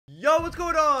Yo, what's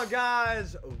going on,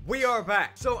 guys? We are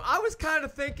back. So I was kind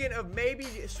of thinking of maybe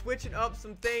switching up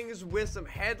some things with some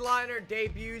headliner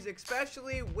debuts,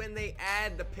 especially when they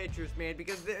add the pitchers, man,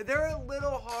 because they're a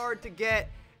little hard to get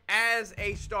as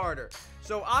a starter.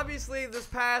 So obviously this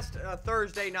past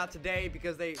Thursday, not today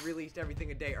because they released everything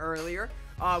a day earlier,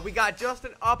 we got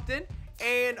Justin Upton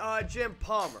and Jim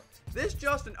Palmer. This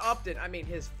Justin Upton, I mean,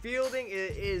 his fielding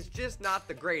is just not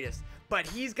the greatest, but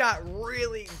he's got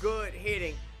really good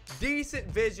hitting, decent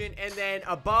vision, and then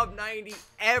above 90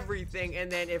 everything.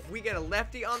 And then if we get a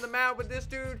lefty on the mound with this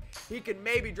dude, he can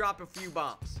maybe drop a few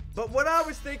bombs. But what I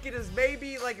was thinking is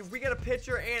maybe like if we get a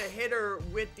pitcher and a hitter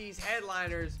with these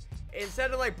headliners,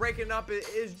 instead of like breaking it up,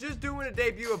 is just doing a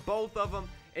debut of both of them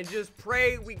and just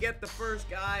pray we get the first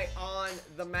guy on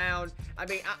the mound. I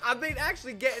mean, I've been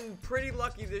actually getting pretty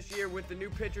lucky this year with the new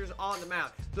pitchers on the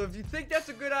mound. So if you think that's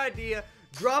a good idea,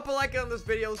 drop a like on this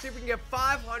video. Let's see if we can get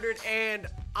 500 and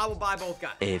I will buy both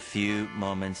guys. A few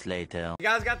moments later. You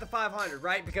guys got the 500,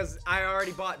 right? Because I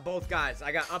already bought both guys.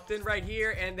 I got Upton right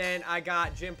here, and then I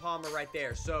got Jim Palmer right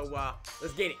there. So,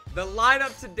 let's get it. The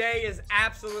lineup today is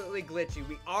absolutely glitchy.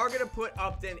 We are going to put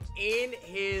Upton in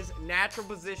his natural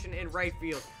position in right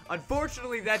field.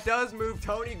 Unfortunately, that does move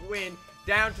Tony Gwynn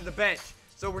down to the bench.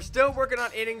 So, we're still working on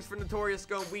innings for Notorious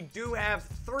Scomo. We do have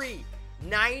 3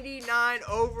 99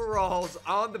 overalls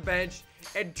on the bench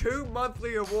and 2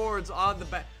 monthly awards on the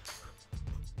bench.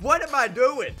 What am I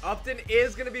doing? Upton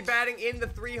is going to be batting in the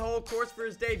 3-hole course for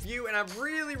his debut, and I'm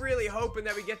really hoping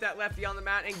that we get that lefty on the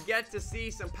mound and get to see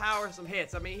some power, some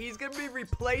hits. I mean, he's going to be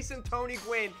replacing Tony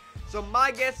Gwynn, so my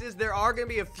guess is there are going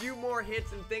to be a few more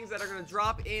hits and things that are going to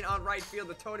drop in on right field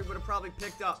that Tony would have probably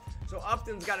picked up. So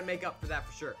Upton's got to make up for that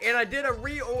for sure. And I did a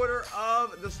reorder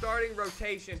of the starting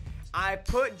rotation. I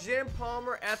put Jim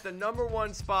Palmer at the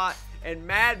 #1 spot and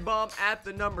Mad Bum at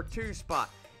the #2 spot.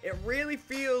 It really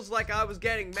feels like I was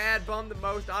getting Mad Bum the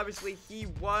most. Obviously, he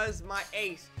was my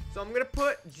ace. So I'm going to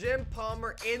put Jim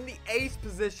Palmer in the ace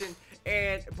position.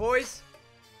 And boys,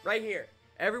 right here,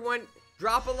 everyone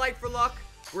drop a like for luck.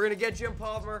 We're going to get Jim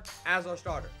Palmer as our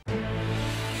starter.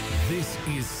 This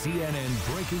is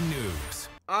CNN Breaking News.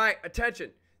 All right,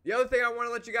 attention. The other thing I want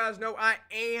to let you guys know, I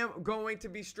am going to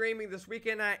be streaming this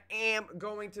weekend. I am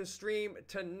going to stream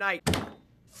tonight.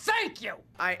 Thank you!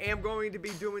 I am going to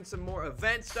be doing some more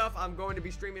event stuff. I'm going to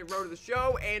be streaming Road to the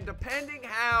Show, and depending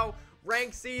how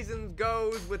ranked seasons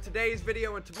goes with today's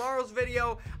video and tomorrow's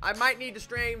video, I might need to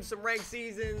stream some ranked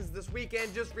seasons this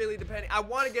weekend, just really depending. I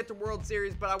want to get to World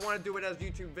Series, but I want to do it as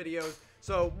YouTube videos.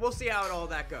 So we'll see how all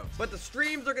that goes. But the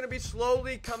streams are going to be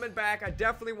slowly coming back. I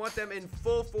definitely want them in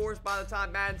full force by the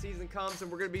time Madden season comes.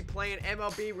 And we're going to be playing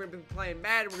MLB. We're going to be playing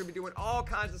Madden. We're going to be doing all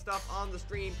kinds of stuff on the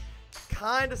stream.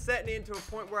 Kind of setting into a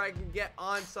point where I can get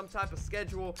on some type of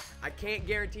schedule. I can't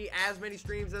guarantee as many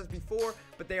streams as before,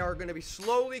 but they are going to be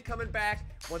slowly coming back.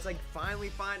 Once I finally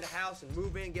find a house and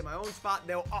move in, get my own spot,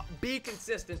 they'll be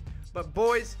consistent. But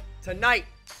boys, tonight,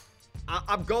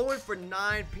 I'm going for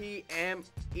 9 p.m.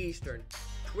 Eastern,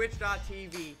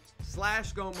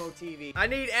 twitch.tv/ScomoTV. I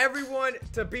need everyone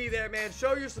to be there, man.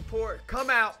 Show your support. Come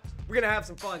out. We're going to have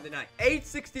some fun tonight.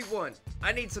 861.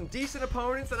 I need some decent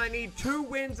opponents, and I need 2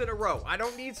 wins in a row. I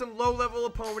don't need some low-level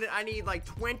opponent. I need like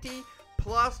 20+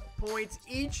 points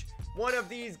each one of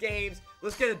these games.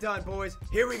 Let's get it done, boys.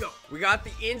 Here we go. We got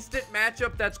the instant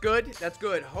matchup. That's good. That's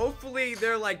good. Hopefully,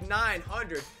 they're like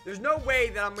 900. There's no way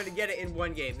that I'm going to get it in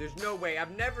one game. There's no way.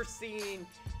 I've never seen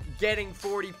getting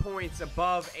 40 points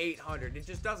above 800. It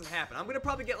just doesn't happen. I'm going to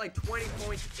probably get like 20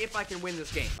 points if I can win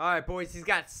this game. All right, boys. He's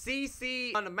got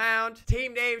CC on the mound.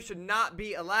 Team name should not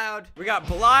be allowed. We got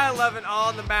Bly 11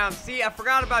 on the mound. See, I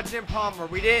forgot about Jim Palmer.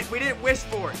 We didn't wish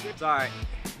for it. It's all right.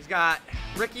 He's got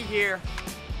Ricky here.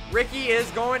 Ricky is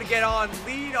going to get on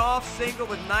lead-off single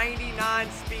with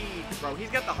 99 speed. Bro, he's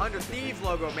got the 100 Thieves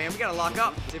logo, man. We got to lock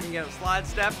up. See if we can get a slide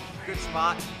step. Good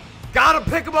spot. Got him.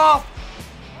 Pick him off.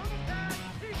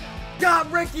 Got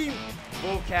Ricky.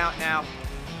 Full count now.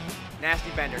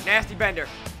 Nasty bender. Nasty bender.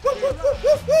 Woo, woo, woo,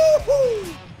 woo, woo.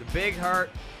 The big hurt.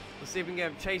 Let's see if we can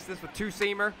get him chase this with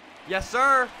 2-seamer. Yes,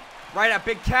 sir. Right at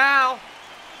Big Cal.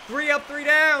 3 up, 3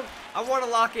 down. I want to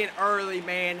lock in early,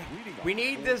 man. We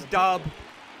need this dub.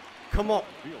 Come on.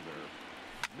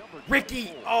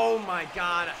 Ricky. Oh, my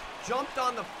God. Jumped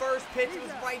on the first pitch. It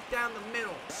was right down the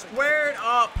middle. Squared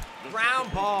up.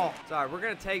 Ground ball. Sorry, we're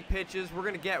going to take pitches. We're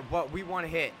going to get what we want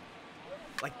to hit.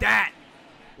 Like that.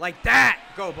 Like that.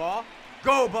 Go, ball.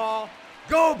 Go, ball.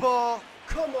 Go, ball.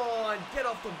 Come on. Get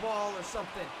off the ball or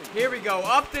something. Here we go.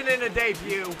 Upton in a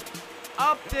debut.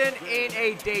 Upton in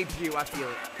a debut. I feel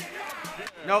it.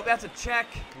 Nope, that's a check.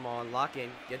 Come on, lock in.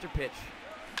 Get your pitch.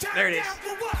 There it is.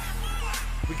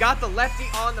 We got the lefty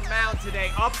on the mound today.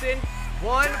 Upton,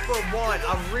 1 for 1.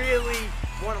 I really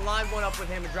want to line one up with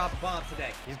him and drop a bomb today.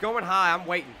 He's going high. I'm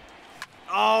waiting.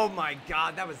 Oh, my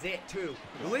God. That was it, too.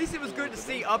 At least it was good to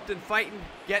see Upton fighting,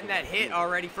 getting that hit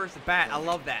already first at bat. I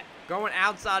love that. Going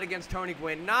outside against Tony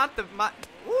Gwynn.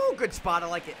 Ooh, good spot. I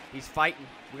like it. He's fighting.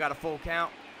 We got a full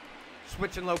count.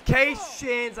 Switching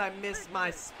locations. I missed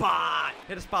my spot.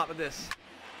 Hit a spot with this.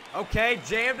 Okay,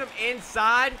 jammed him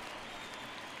inside.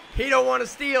 He don't want to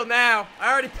steal now.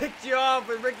 I already picked you off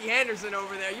with Ricky Henderson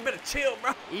over there. You better chill,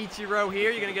 bro. Ichiro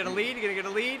here. You're going to get a lead. You're going to get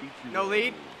a lead. No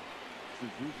lead.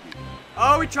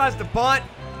 Oh, he tries to bunt.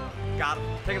 Got him.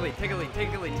 Take a lead. Take a lead.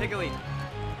 Take a lead. Take a lead.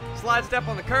 Slide step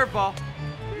on the curveball.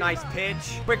 Nice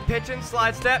pitch. Quick pitching.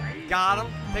 Slide step. Got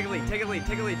him. Take a lead. Take a lead.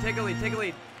 Take a lead. Take a lead. Take a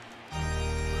lead.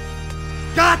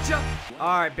 Gotcha.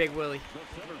 All right, Big Willie.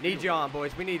 Need you on,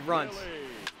 boys. We need runs.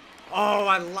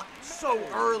 Oh, so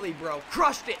early, bro.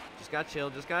 Crushed it. Just got chill.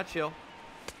 Just got chill.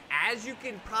 As you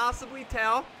can possibly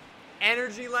tell,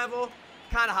 energy level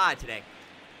kind of high today.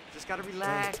 Just got to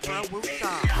relax, bro.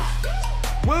 Woo-saw.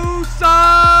 Woo-saw!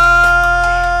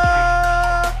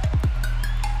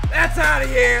 That's out of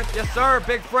here. Yes, sir.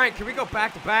 Big Frank. Can we go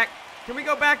back to back? Can we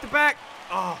go back to back?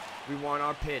 Oh, we won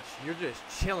our pitch. You're just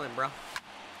chilling, bro.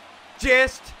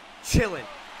 Just chilling.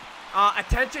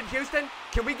 Attention, Houston.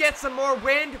 Can we get some more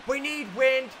wind? We need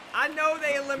wind. I know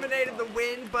they eliminated the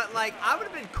wind, but, like, I would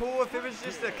have been cool if it was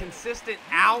just a consistent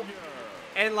out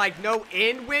and, like, no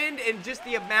in wind, and just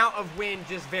the amount of wind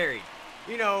just varied.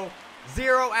 You know,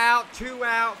 0 out, 2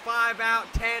 out, 5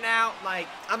 out, 10 out. Like,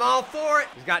 I'm all for it.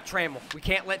 He's got Trammell. We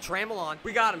can't let Trammell on.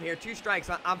 We got him here. 2 strikes.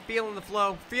 I'm feeling the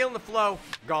flow. Feeling the flow.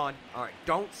 Gone. All right.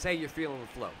 Don't say you're feeling the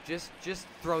flow. Just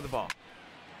throw the ball.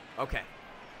 Okay.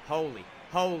 Holy.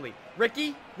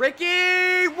 Ricky,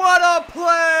 what a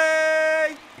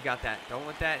play! You got that. Don't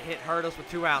let that hit hurt us with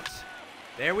 2 outs.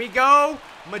 There we go.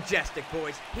 Majestic,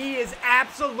 boys. He is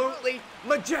absolutely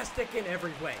majestic in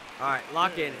every way. All right,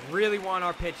 lock in. Really want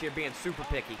our pitch here, being super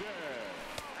picky.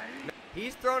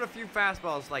 He's thrown a few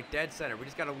fastballs like dead center. We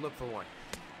just got to look for one.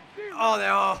 Oh,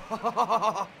 there.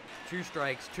 Oh. 2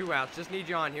 strikes, 2 outs. Just need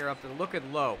you on here, Upton.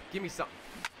 Looking low. Give me something.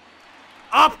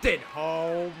 Upton!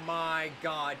 Oh my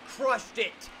God. Crushed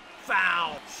it.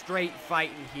 Foul. Straight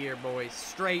fighting here, boys.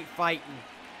 Straight fighting.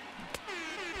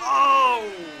 Oh!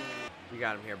 We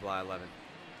got him here, Bly 11.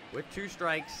 With 2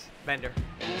 strikes. Bender.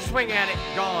 Swing at it.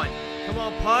 Gone. Come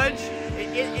on, Pudge.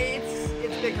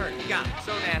 It's Big Hurt. You got him.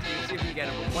 So nasty. Let's see if we can get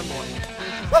him. One more.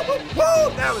 Woo, woo,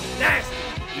 woo! That was nasty.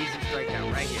 Easy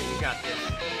strikeout right here. You got this.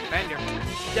 Bender.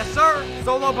 Yes, sir.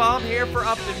 Solo bomb here for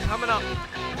Upton. Coming up.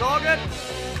 It's all good.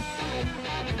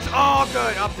 It's all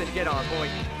good. Upton, get on, boy.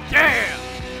 Yeah!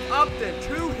 Upton,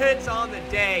 2 hits on the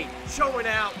day. Showing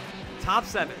out. Top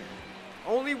 7.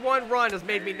 Only 1 run has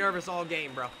made me nervous all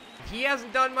game, bro. He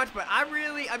hasn't done much, but I've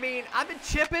been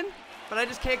chipping, but I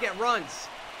just can't get runs.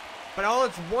 But all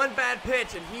it's 1 bad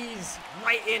pitch, and he's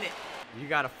right in it. You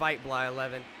got to fight, Bly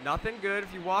 11. Nothing good.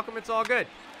 If you walk him, it's all good.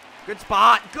 Good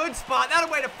spot. Good spot. That's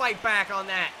a way to fight back on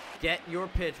that. Get your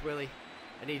pitch, Willie.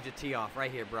 I need you to tee off right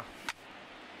here, bro.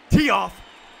 Tee off.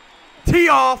 Tee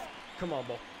off! Come on,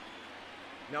 boy.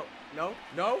 No.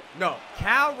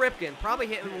 Cal Ripken probably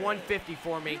hitting 150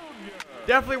 for me.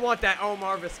 Definitely want that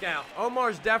Omar Vizquel.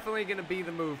 Omar's definitely going to be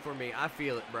the move for me. I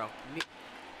feel it, bro.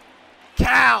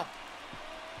 Cal!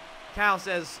 Cal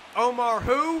says, Omar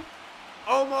who?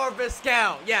 Omar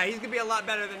Vizquel. Yeah, he's going to be a lot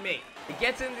better than me. It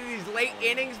gets into these late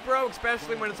innings, bro,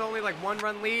 especially when it's only like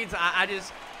 1-run leads. I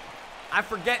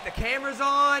forget the camera's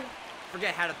on.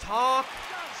 Forget how to talk.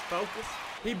 Just focus.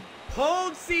 He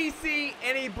pulled CC,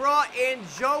 and he brought in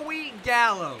Joey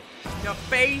Gallo to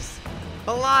face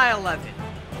Bly 11.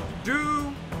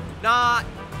 Do not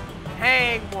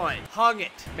hang one. Hung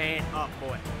it. Man up,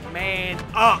 boy. Man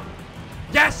up.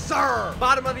 Yes, sir.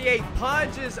 Bottom of the 8th.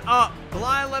 Pudge is up.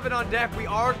 Bly 11 on deck. We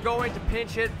are going to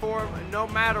pinch hit for him no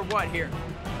matter what here.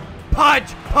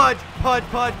 Pudge. Come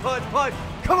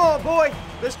on, boy.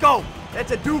 Let's go.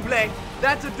 That's a double.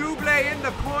 That's a double in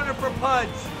the corner for Pudge.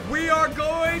 We are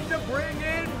going to bring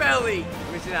in Belly.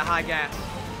 Let me see that high gas.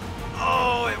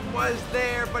 Oh, it was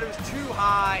there, but it was too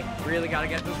high. Really got to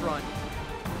get this run.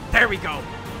 There we go.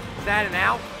 Is that an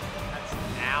out? That's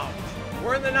an out.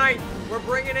 We're in the 9th. We're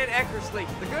bringing in Eckersley.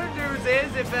 The good news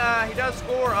is if he does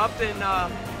score, Upton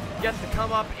gets to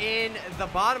come up in the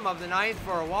bottom of the 9th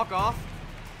for a walk-off.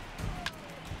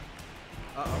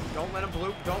 Uh-oh. Don't let him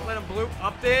bloop. Don't let him bloop.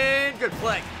 Upton. Good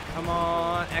play. Come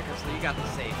on, Eckersley. You got the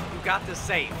save. You got the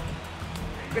save.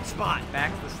 Good spot.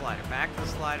 Back to the slider. Back to the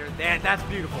slider. That's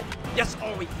beautiful. Yes.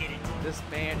 Oh, we hit it. This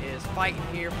man is fighting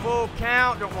here. Full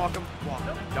count. Don't walk him. Walk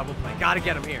him. Double play. Gotta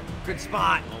get him here. Good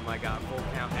spot. Oh my God. Full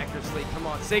count. Eckersley. Come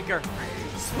on. Sinker.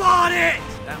 Spot it.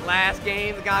 That last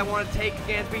game, the guy wanted to take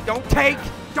against me. Don't take.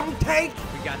 Don't take.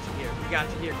 We got you here. We got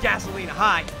you here. Gasolina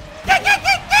high.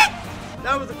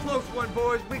 That was a close one,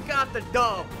 boys. We got the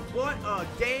dub. What a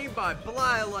game by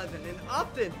Bly 11. And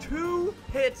Upton, 2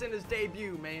 hits in his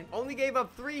debut, man. Only gave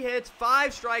up 3 hits,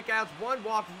 5 strikeouts, 1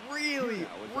 walk. Really,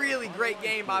 really great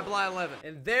game by Bly 11.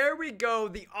 And there we go,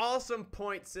 the awesome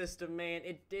point system, man.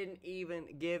 It didn't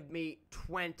even give me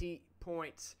 20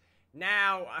 points.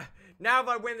 Now if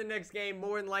I win the next game,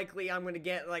 more than likely I'm gonna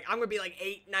get I'm gonna be like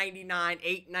 899,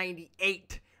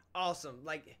 898. Awesome.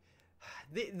 Like,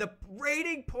 the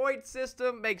rating point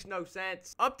system makes no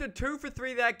sense. Up to 2 for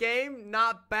 3 that game.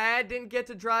 Not bad. Didn't get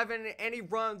to drive in any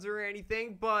runs or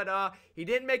anything, but he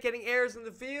didn't make any errors in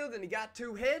the field, and he got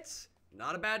 2 hits.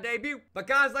 Not a bad debut. But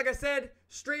guys, like I said,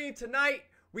 stream tonight.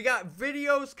 We got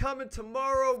videos coming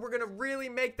tomorrow. We're going to really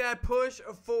make that push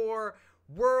for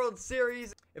World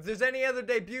Series. If there's any other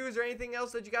debuts or anything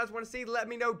else that you guys want to see, let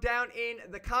me know down in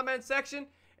the comment section.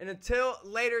 And until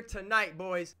later tonight,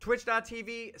 boys,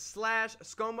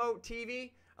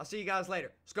 twitch.tv/ScomoTV. I'll see you guys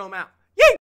later. Scomo out.